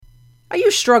Are you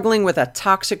struggling with a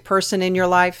toxic person in your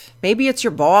life? Maybe it's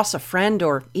your boss, a friend,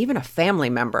 or even a family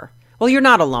member. Well, you're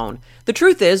not alone. The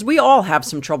truth is, we all have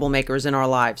some troublemakers in our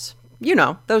lives. You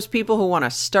know, those people who want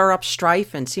to stir up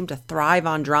strife and seem to thrive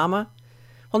on drama.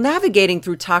 Well, navigating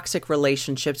through toxic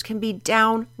relationships can be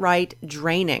downright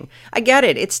draining. I get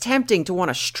it. It's tempting to want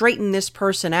to straighten this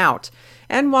person out.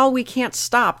 And while we can't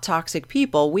stop toxic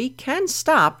people, we can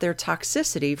stop their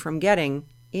toxicity from getting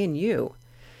in you.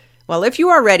 Well, if you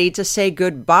are ready to say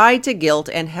goodbye to guilt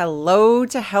and hello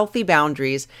to healthy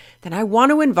boundaries, then I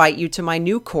want to invite you to my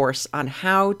new course on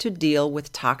how to deal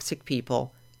with toxic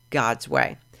people God's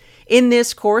way. In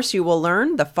this course, you will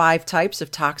learn the 5 types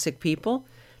of toxic people,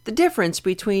 the difference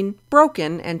between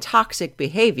broken and toxic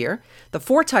behavior, the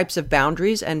 4 types of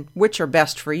boundaries and which are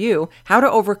best for you, how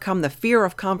to overcome the fear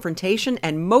of confrontation,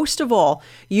 and most of all,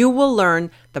 you will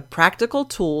learn the practical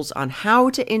tools on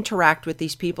how to interact with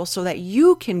these people so that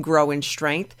you can grow in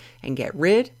strength and get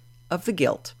rid of the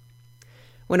guilt.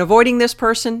 When avoiding this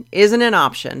person isn't an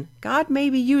option, God may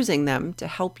be using them to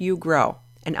help you grow,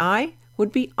 and I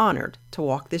would be honored to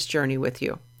walk this journey with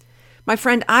you. My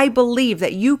friend, I believe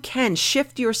that you can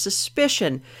shift your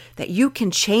suspicion that you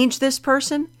can change this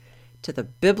person to the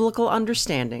biblical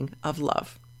understanding of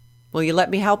love. Will you let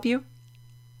me help you?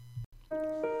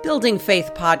 Building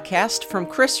Faith Podcast from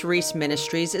Chris Reese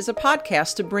Ministries is a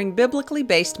podcast to bring biblically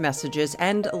based messages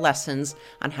and lessons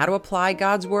on how to apply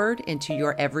God's Word into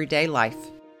your everyday life.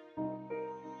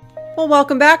 Well,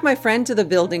 welcome back, my friend, to the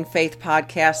Building Faith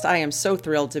Podcast. I am so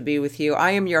thrilled to be with you.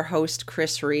 I am your host,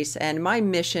 Chris Reese, and my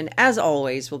mission, as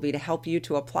always, will be to help you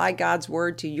to apply God's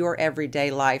Word to your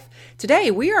everyday life. Today,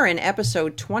 we are in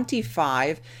episode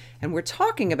 25, and we're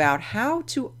talking about how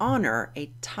to honor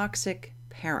a toxic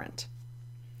parent.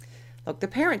 Look, the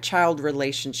parent-child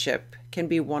relationship can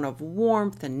be one of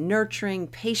warmth and nurturing,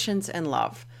 patience and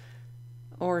love,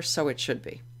 or so it should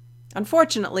be.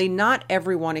 Unfortunately, not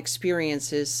everyone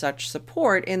experiences such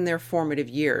support in their formative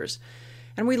years.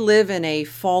 And we live in a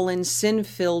fallen,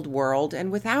 sin-filled world,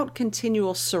 and without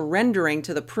continual surrendering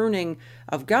to the pruning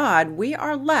of God, we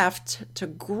are left to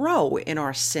grow in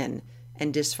our sin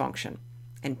and dysfunction.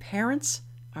 And parents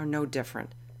are no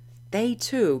different. They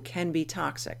too can be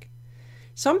toxic.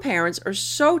 Some parents are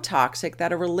so toxic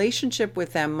that a relationship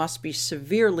with them must be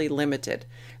severely limited.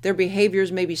 Their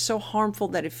behaviors may be so harmful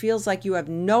that it feels like you have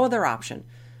no other option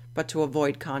but to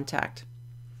avoid contact.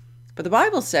 But the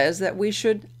Bible says that we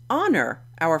should honor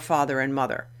our father and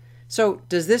mother. So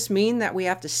does this mean that we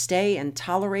have to stay and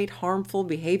tolerate harmful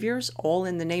behaviors all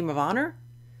in the name of honor?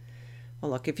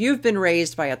 Well, look, if you've been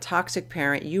raised by a toxic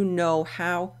parent, you know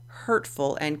how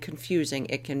hurtful and confusing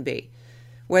it can be.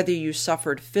 Whether you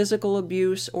suffered physical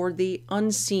abuse or the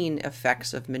unseen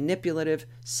effects of manipulative,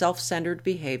 self-centered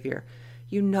behavior,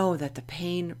 you know that the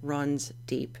pain runs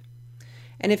deep.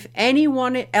 And if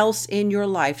anyone else in your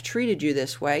life treated you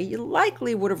this way, you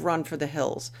likely would have run for the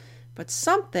hills. But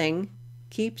something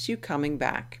keeps you coming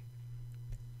back.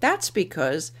 That's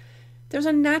because there's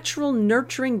a natural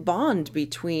nurturing bond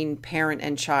between parent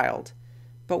and child.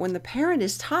 But when the parent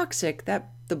is toxic,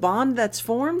 the bond that's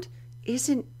formed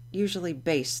isn't usually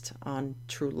based on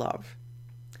true love.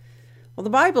 Well, the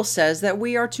Bible says that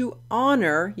we are to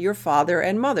honor your father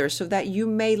and mother so that you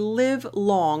may live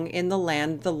long in the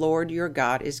land the Lord your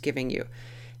God is giving you.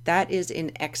 That is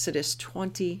in Exodus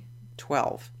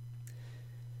 20:12.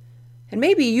 And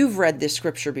maybe you've read this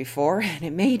scripture before and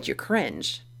it made you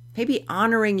cringe. Maybe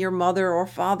honoring your mother or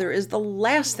father is the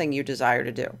last thing you desire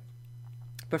to do.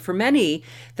 But for many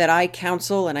that I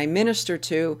counsel and I minister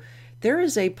to, there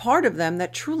is a part of them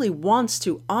that truly wants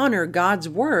to honor God's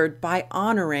word by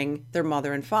honoring their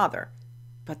mother and father,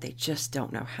 but they just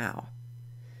don't know how.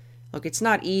 Look, it's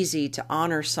not easy to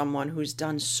honor someone who's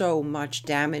done so much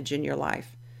damage in your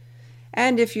life.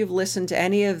 And if you've listened to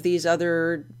any of these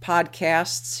other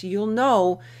podcasts, you'll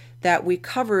know that we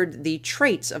covered the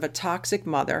traits of a toxic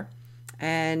mother.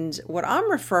 And what I'm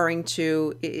not referring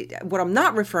to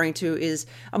is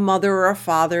a mother or a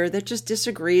father that just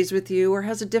disagrees with you or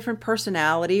has a different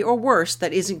personality, or worse,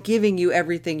 that isn't giving you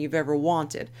everything you've ever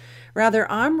wanted.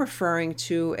 Rather, I'm referring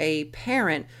to a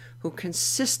parent who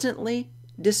consistently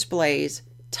displays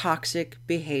toxic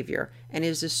behavior and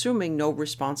is assuming no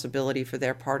responsibility for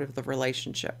their part of the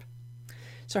relationship.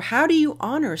 So how do you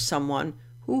honor someone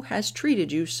who has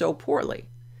treated you so poorly?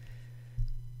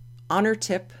 Honor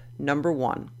tip Number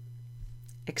 1,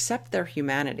 accept their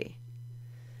humanity.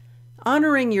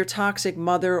 Honoring your toxic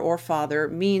mother or father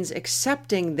means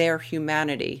accepting their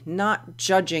humanity, not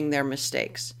judging their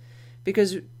mistakes.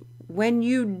 Because when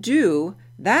you do,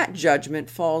 that judgment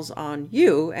falls on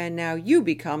you, and now you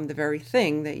become the very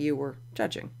thing that you were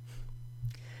judging.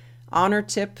 Honor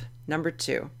tip number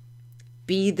 2,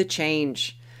 be the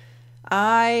change.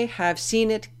 I have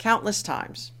seen it countless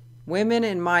times. Women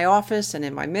in my office and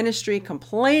in my ministry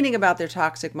complaining about their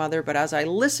toxic mother, but as I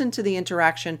listen to the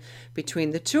interaction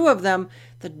between the two of them,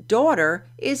 the daughter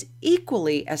is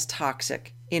equally as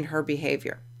toxic in her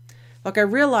behavior. Look, I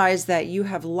realize that you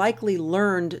have likely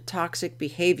learned toxic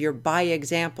behavior by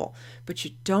example, but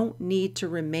you don't need to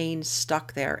remain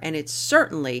stuck there, and it's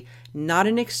certainly not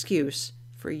an excuse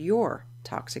for your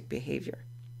toxic behavior.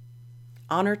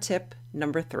 Honor tip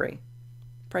number 3,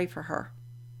 pray for her.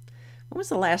 When was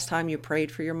the last time you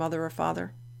prayed for your mother or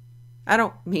father? I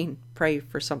don't mean pray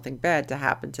for something bad to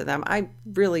happen to them. I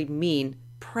really mean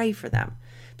pray for them.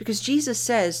 Because Jesus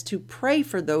says to pray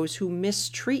for those who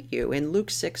mistreat you in Luke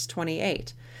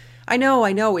 6:28. I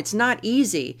know, it's not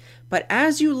easy, but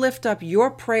as you lift up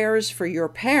your prayers for your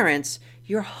parents,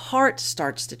 your heart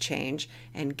starts to change,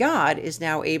 and God is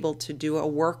now able to do a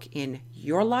work in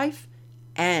your life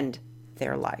and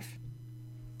their life.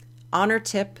 Honor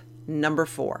tip number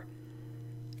 4,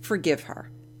 forgive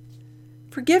her.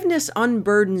 Forgiveness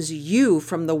unburdens you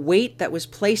from the weight that was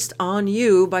placed on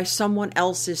you by someone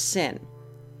else's sin.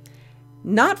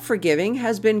 Not forgiving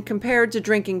has been compared to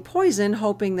drinking poison,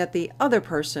 hoping that the other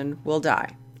person will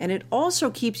die. And it also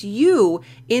keeps you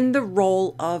in the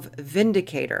role of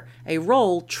vindicator, a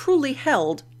role truly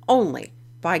held only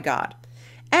by God.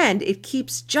 And it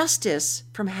keeps justice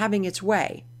from having its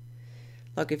way.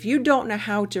 Look, if you don't know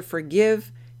how to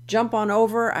forgive, jump on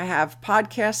over. I have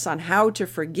podcasts on how to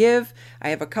forgive. I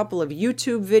have a couple of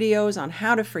YouTube videos on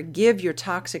how to forgive your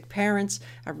toxic parents.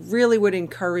 I really would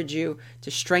encourage you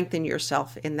to strengthen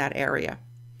yourself in that area.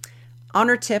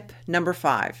 Honor tip number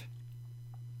 5,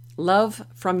 love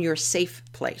from your safe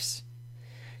place.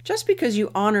 Just because you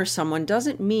honor someone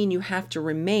doesn't mean you have to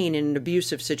remain in an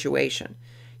abusive situation.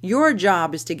 Your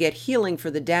job is to get healing for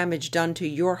the damage done to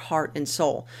your heart and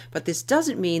soul, but this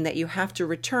doesn't mean that you have to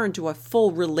return to a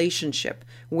full relationship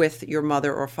with your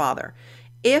mother or father.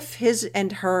 If his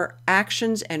and her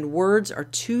actions and words are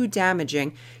too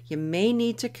damaging, you may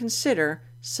need to consider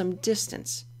some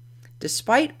distance.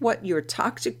 Despite what your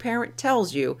toxic parent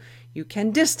tells you, you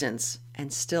can distance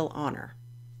and still honor.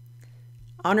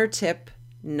 Honor tip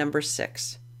number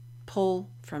 6,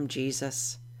 pull from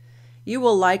Jesus. You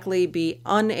will likely be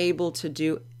unable to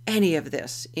do any of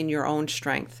this in your own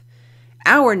strength.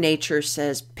 Our nature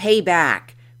says, pay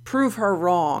back, prove her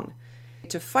wrong.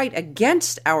 To fight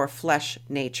against our flesh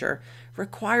nature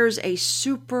requires a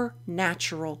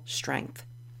supernatural strength.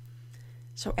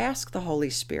 So ask the Holy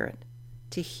Spirit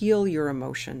to heal your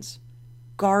emotions,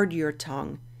 guard your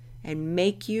tongue, and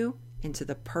make you into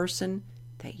the person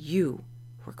that you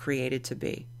were created to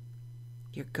be.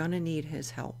 You're going to need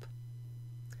His help.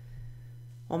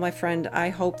 Well, my friend, I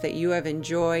hope that you have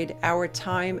enjoyed our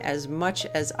time as much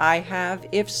as I have.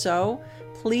 If so,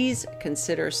 please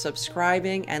consider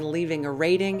subscribing and leaving a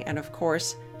rating, and of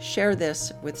course, share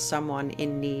this with someone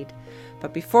in need.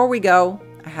 But before we go,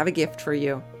 I have a gift for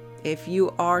you. If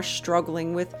you are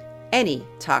struggling with any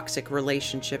toxic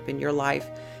relationship in your life,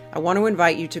 I want to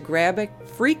invite you to grab a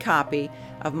free copy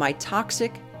of my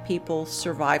Toxic People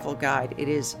Survival Guide. It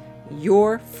is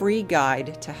your free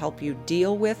guide to help you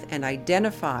deal with and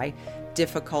identify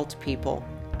difficult people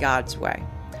God's way.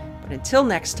 But until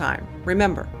next time,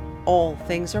 remember, all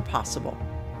things are possible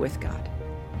with God.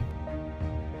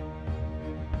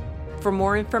 For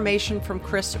more information from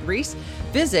Chris Reese,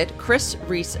 visit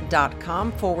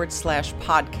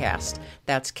chrisreese.com/podcast.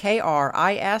 That's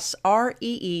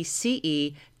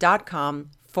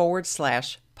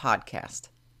KRISREECE.com/podcast.